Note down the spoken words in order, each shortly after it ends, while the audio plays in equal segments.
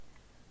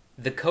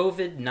The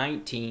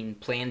Covid-19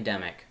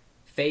 Plandemic,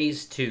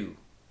 Phase 2,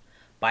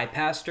 by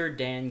Pastor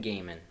Dan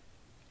Gayman.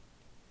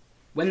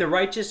 When the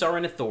righteous are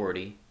in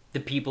authority,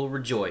 the people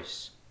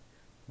rejoice.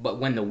 But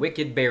when the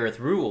wicked beareth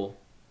rule,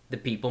 the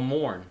people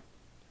mourn.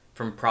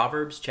 From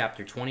Proverbs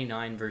chapter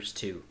 29, verse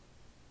 2.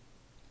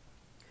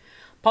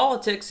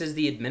 Politics is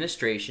the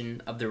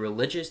administration of the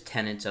religious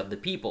tenets of the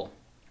people.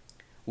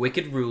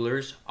 Wicked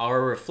rulers are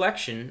a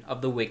reflection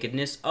of the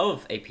wickedness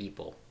of a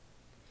people.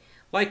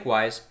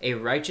 Likewise, a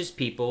righteous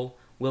people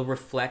will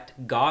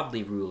reflect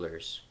godly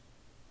rulers.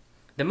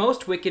 The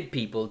most wicked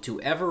people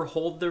to ever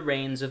hold the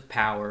reins of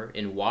power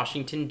in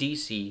Washington,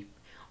 D.C.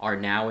 are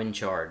now in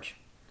charge.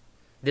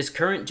 This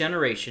current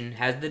generation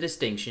has the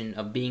distinction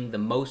of being the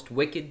most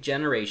wicked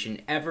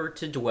generation ever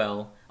to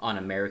dwell on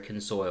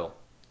American soil.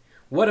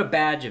 What a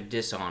badge of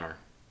dishonor!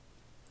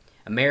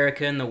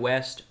 America and the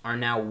West are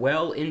now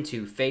well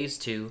into Phase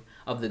 2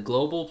 of the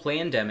global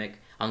plandemic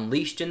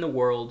unleashed in the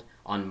world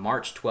on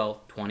March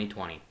 12,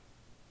 2020.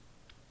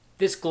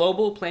 This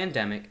global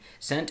plandemic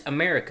sent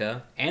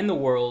America and the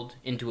world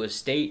into a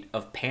state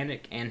of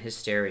panic and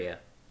hysteria.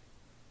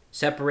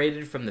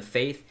 Separated from the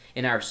faith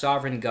in our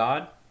sovereign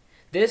God,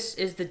 this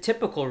is the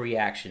typical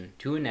reaction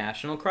to a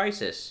national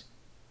crisis.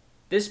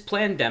 This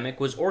plandemic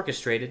was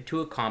orchestrated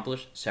to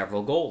accomplish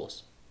several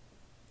goals.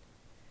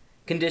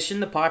 Condition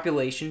the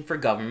population for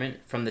government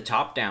from the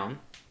top down,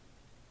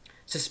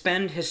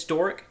 suspend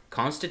historic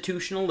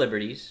constitutional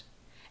liberties,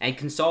 and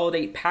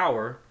consolidate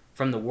power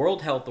from the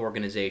World Health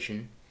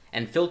Organization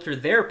and filter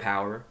their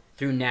power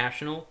through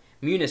national,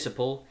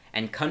 municipal,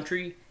 and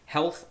country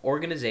health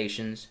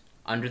organizations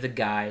under the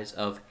guise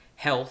of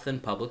health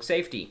and public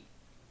safety.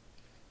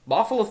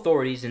 Lawful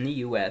authorities in the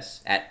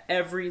U.S. at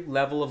every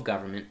level of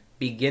government,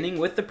 beginning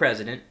with the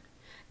president,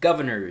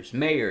 governors,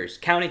 mayors,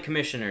 county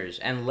commissioners,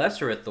 and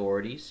lesser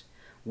authorities,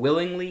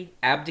 willingly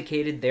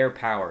abdicated their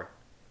power,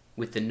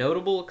 with the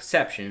notable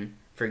exception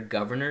for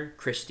Governor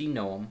Kristi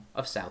Noem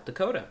of South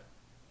Dakota.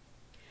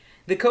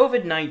 The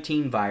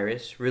COVID-19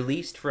 virus,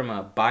 released from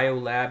a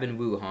biolab in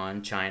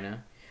Wuhan,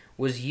 China,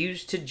 was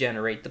used to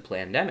generate the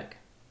plandemic.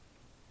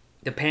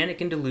 The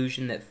panic and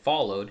delusion that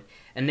followed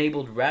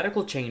enabled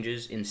radical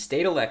changes in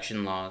state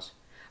election laws,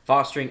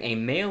 fostering a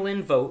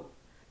mail-in vote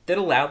that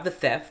allowed the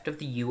theft of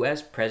the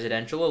U.S.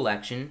 presidential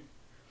election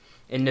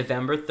in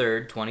November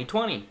 3,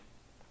 2020,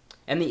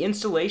 and the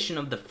installation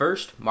of the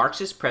first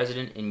Marxist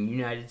president in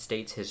United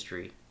States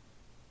history.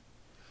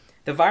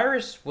 The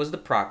virus was the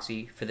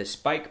proxy for the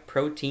spike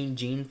protein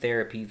gene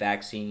therapy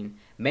vaccine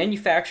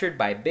manufactured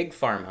by Big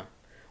Pharma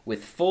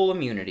with full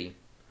immunity,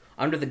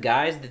 under the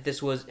guise that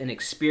this was an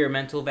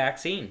experimental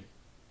vaccine.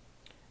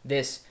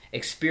 This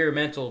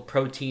experimental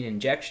protein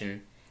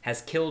injection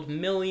has killed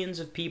millions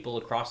of people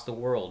across the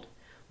world,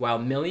 while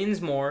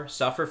millions more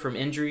suffer from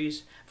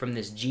injuries from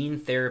this gene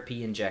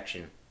therapy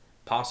injection,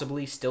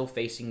 possibly still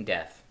facing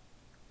death.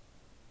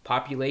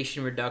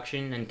 Population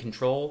reduction and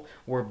control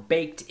were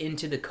baked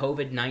into the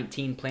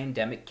COVID-19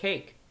 plandemic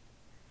cake.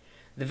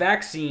 The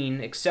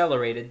vaccine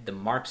accelerated the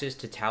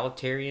Marxist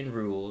totalitarian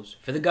rules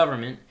for the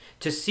government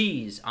to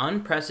seize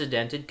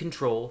unprecedented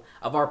control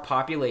of our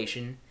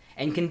population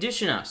and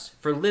condition us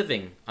for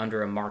living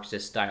under a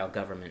Marxist-style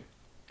government,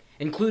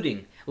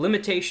 including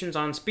limitations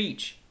on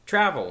speech,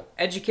 travel,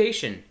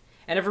 education,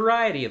 and a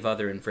variety of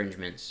other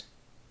infringements.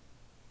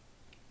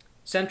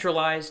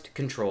 Centralized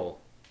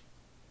control.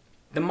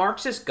 The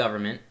Marxist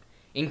government,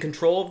 in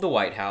control of the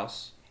White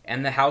House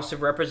and the House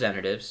of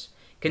Representatives,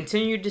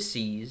 continued to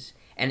seize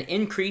and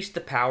increase the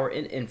power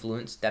and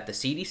influence that the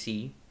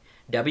CDC,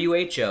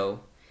 WHO,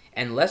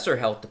 and lesser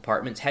health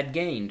departments had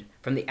gained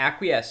from the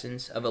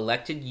acquiescence of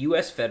elected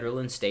U.S. federal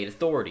and state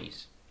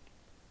authorities.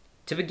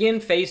 To begin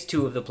Phase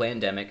 2 of the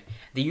plandemic,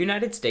 the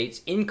United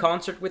States, in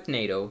concert with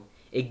NATO,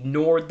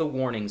 ignored the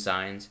warning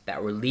signs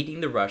that were leading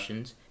the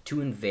Russians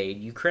to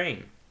invade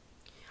Ukraine.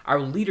 Our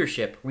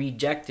leadership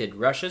rejected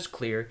Russia's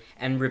clear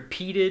and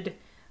repeated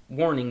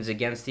warnings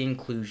against the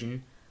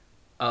inclusion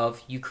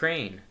of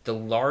Ukraine, the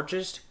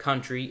largest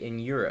country in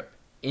Europe,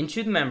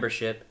 into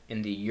membership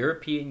in the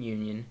European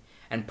Union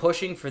and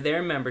pushing for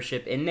their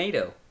membership in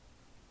NATO.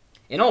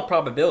 In all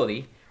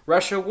probability,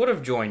 Russia would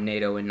have joined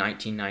NATO in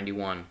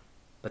 1991,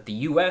 but the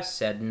U.S.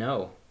 said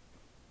no.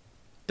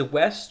 The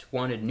West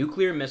wanted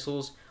nuclear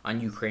missiles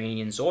on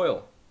Ukrainian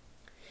soil.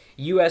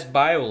 U.S.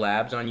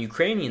 biolabs on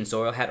Ukrainian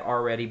soil had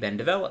already been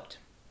developed.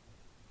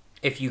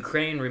 If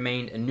Ukraine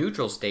remained a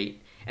neutral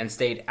state and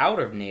stayed out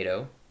of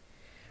NATO,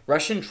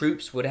 Russian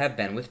troops would have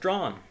been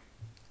withdrawn.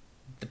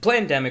 The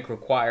plandemic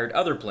required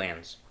other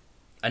plans.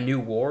 A new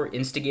war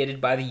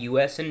instigated by the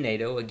U.S. and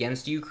NATO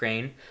against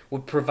Ukraine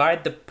would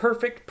provide the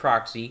perfect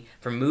proxy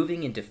for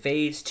moving into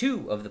Phase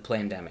 2 of the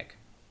plandemic.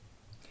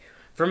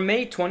 From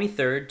May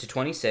 23rd to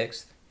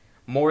 26th,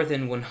 more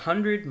than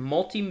 100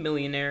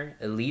 multimillionaire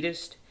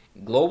elitist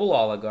global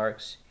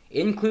oligarchs,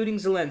 including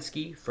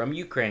Zelensky from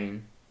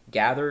Ukraine,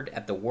 gathered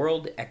at the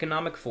World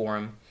Economic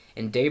Forum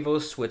in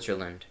Davos,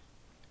 Switzerland.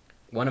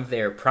 One of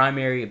their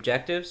primary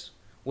objectives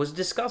was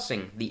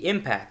discussing the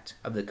impact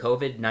of the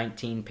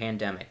COVID-19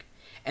 pandemic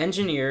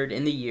engineered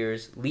in the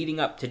years leading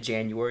up to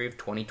January of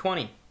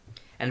 2020,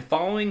 and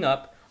following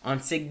up on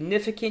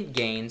significant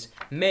gains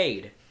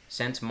made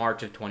since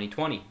March of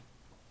 2020.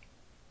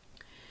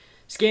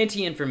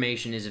 Scanty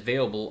information is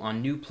available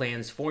on new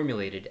plans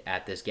formulated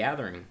at this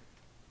gathering.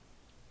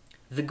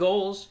 The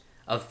goals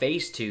of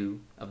Phase 2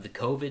 of the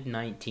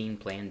COVID-19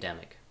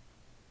 Plandemic.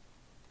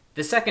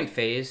 The second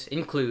phase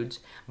includes,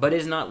 but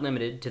is not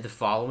limited to, the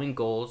following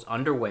goals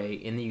underway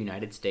in the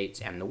United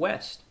States and the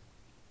West.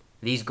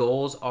 These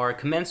goals are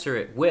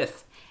commensurate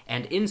with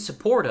and in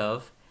support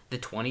of the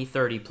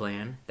 2030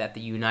 plan that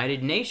the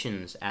United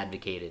Nations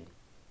advocated.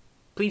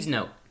 Please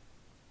note,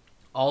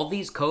 all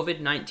these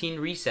COVID-19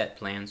 reset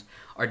plans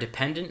are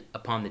dependent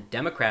upon the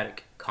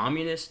democratic,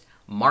 communist,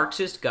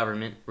 Marxist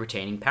government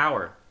retaining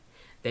power.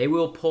 They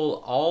will pull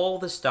all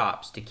the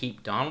stops to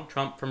keep Donald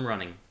Trump from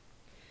running.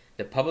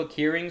 The public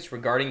hearings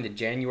regarding the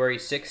January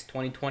 6,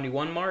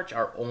 2021 march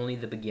are only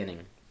the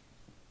beginning.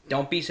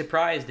 Don't be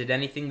surprised at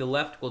anything the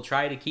left will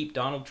try to keep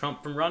Donald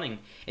Trump from running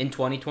in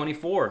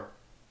 2024.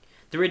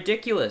 The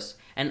ridiculous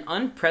and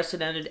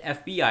unprecedented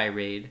FBI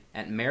raid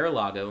at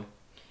Mar-a-Lago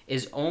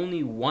is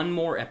only one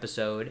more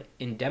episode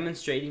in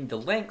demonstrating the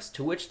lengths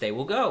to which they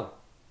will go.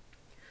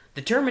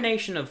 The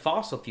termination of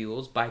fossil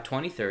fuels by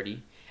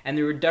 2030 and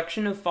the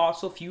reduction of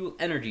fossil fuel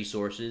energy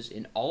sources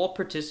in all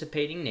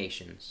participating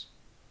nations.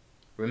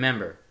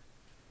 Remember,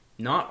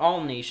 not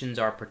all nations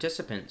are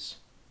participants.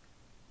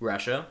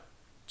 Russia,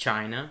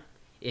 China,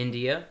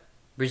 India,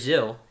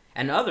 Brazil,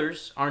 and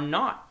others are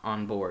not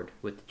on board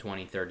with the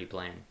 2030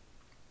 plan.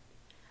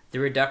 The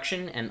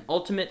reduction and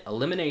ultimate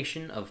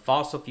elimination of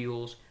fossil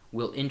fuels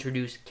will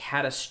introduce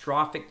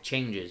catastrophic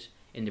changes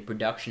in the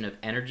production of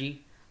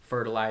energy,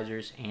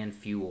 fertilizers, and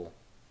fuel.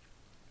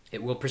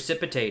 It will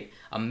precipitate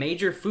a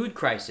major food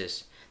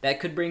crisis that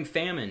could bring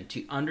famine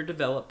to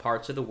underdeveloped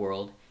parts of the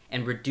world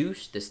and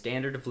reduce the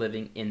standard of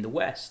living in the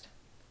West.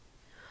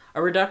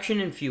 A reduction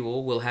in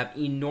fuel will have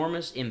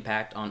enormous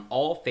impact on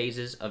all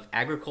phases of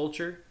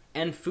agriculture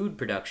and food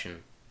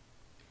production.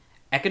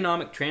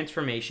 Economic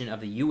transformation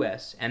of the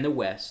U.S. and the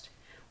West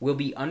will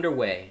be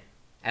underway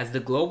as the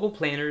global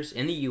planners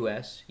in the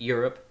U.S.,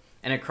 Europe,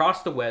 and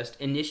across the West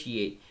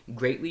initiate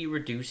greatly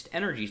reduced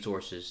energy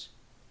sources,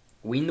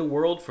 wean the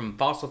world from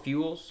fossil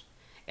fuels,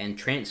 and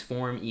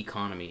transform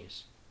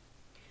economies.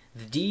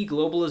 The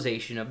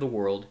deglobalization of the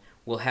world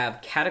will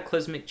have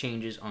cataclysmic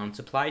changes on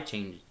supply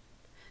chains,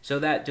 so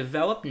that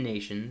developed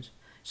nations,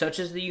 such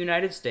as the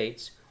United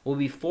States, will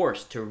be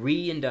forced to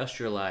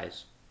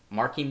reindustrialize,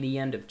 marking the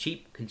end of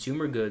cheap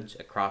consumer goods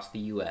across the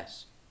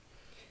U.S.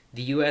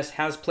 The U.S.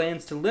 has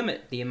plans to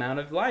limit the amount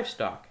of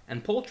livestock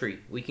and poultry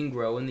we can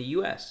grow in the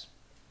U.S.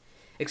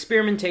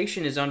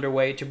 Experimentation is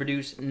underway to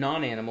produce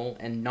non-animal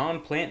and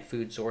non-plant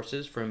food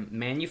sources from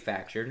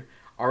manufactured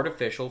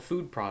artificial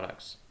food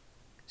products.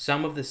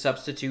 Some of the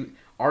substitute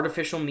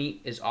artificial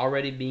meat is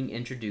already being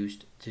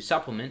introduced to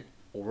supplement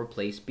or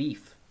replace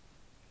beef.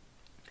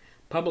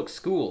 Public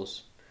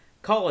schools,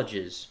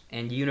 colleges,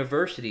 and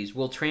universities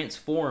will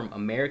transform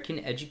American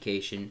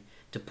education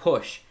to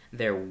push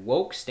their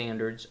woke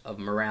standards of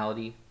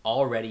morality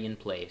already in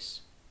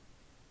place.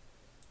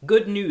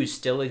 Good news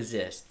still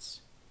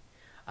exists.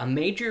 A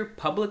major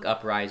public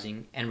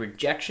uprising and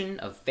rejection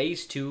of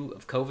Phase 2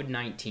 of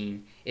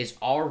COVID-19 is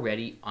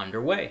already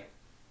underway.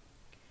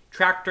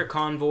 Tractor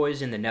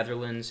convoys in the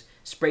Netherlands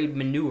sprayed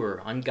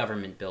manure on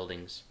government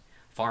buildings.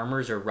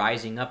 Farmers are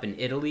rising up in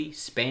Italy,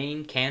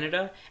 Spain,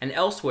 Canada, and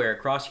elsewhere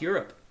across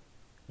Europe.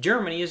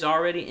 Germany is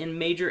already in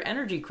major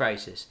energy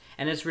crisis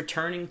and is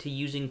returning to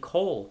using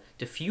coal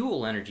to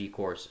fuel energy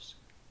courses.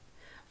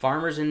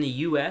 Farmers in the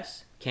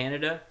US,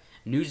 Canada,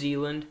 New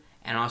Zealand,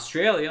 and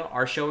Australia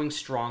are showing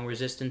strong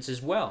resistance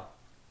as well.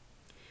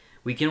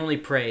 We can only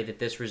pray that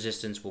this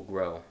resistance will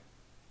grow.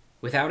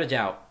 Without a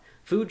doubt,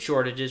 food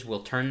shortages will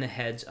turn the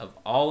heads of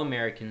all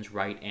Americans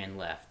right and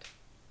left.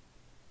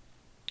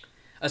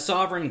 A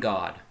sovereign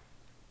God.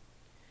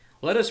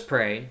 Let us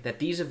pray that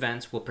these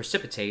events will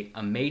precipitate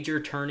a major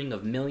turning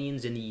of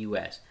millions in the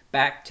U.S.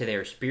 back to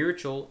their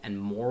spiritual and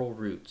moral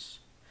roots.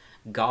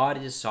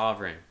 God is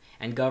sovereign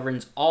and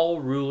governs all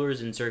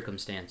rulers and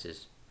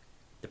circumstances.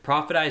 The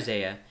prophet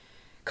Isaiah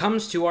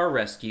comes to our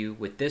rescue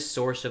with this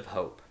source of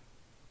hope.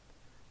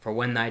 For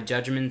when thy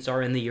judgments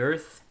are in the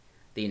earth,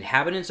 the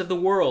inhabitants of the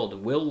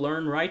world will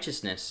learn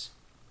righteousness.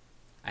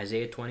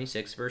 Isaiah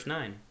 26, verse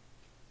 9.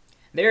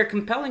 There are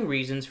compelling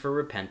reasons for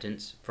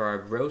repentance for our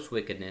gross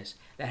wickedness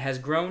that has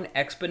grown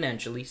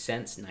exponentially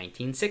since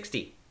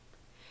 1960.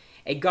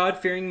 A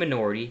God-fearing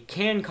minority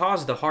can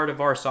cause the heart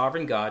of our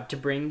sovereign God to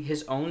bring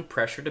his own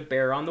pressure to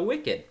bear on the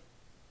wicked.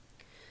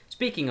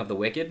 Speaking of the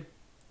wicked,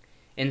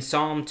 in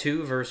Psalm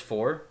 2, verse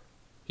 4,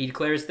 he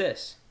declares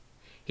this: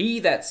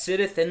 He that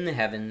sitteth in the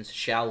heavens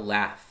shall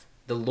laugh,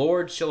 the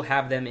Lord shall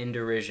have them in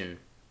derision.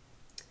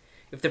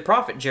 If the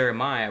prophet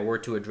Jeremiah were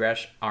to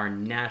address our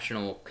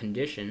national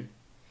condition,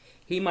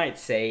 he might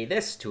say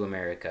this to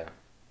America: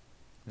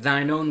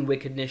 Thine own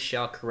wickedness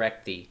shall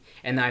correct thee,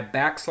 and thy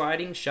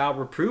backsliding shall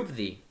reprove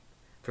thee.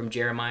 From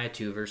Jeremiah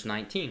 2, verse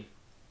 19.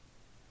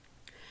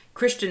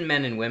 Christian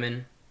men and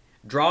women,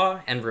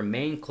 Draw and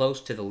remain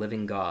close to the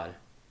living God.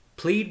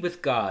 Plead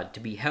with God to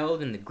be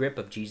held in the grip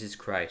of Jesus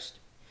Christ.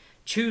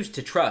 Choose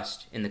to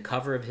trust in the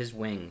cover of his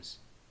wings.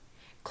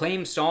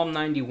 Claim Psalm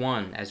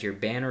 91 as your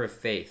banner of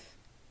faith.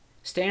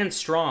 Stand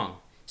strong,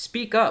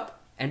 speak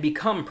up, and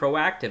become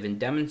proactive in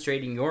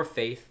demonstrating your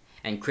faith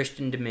and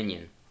Christian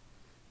dominion.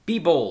 Be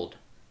bold.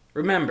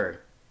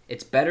 Remember,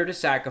 it's better to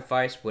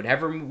sacrifice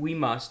whatever we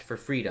must for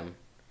freedom,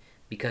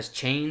 because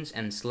chains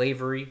and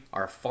slavery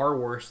are far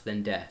worse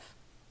than death.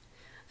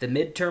 The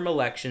midterm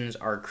elections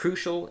are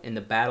crucial in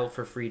the battle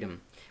for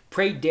freedom.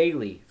 Pray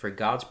daily for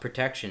God's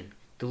protection,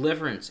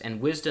 deliverance,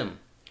 and wisdom.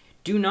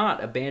 Do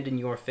not abandon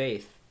your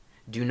faith.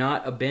 Do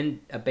not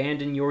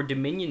abandon your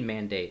dominion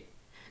mandate.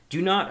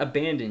 Do not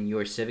abandon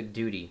your civic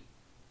duty.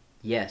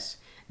 Yes,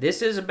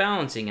 this is a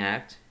balancing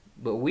act,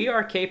 but we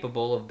are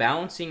capable of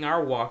balancing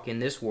our walk in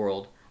this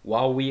world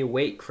while we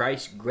await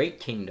Christ's great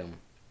kingdom.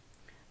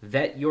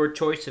 Vet your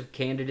choice of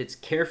candidates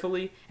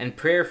carefully and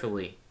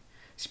prayerfully.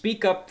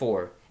 Speak up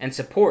for and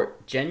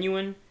support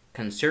genuine,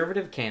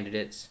 conservative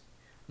candidates.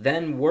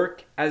 Then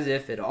work as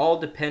if it all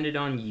depended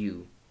on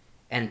you,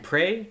 and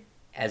pray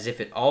as if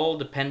it all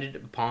depended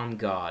upon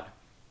God,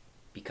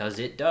 because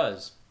it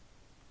does.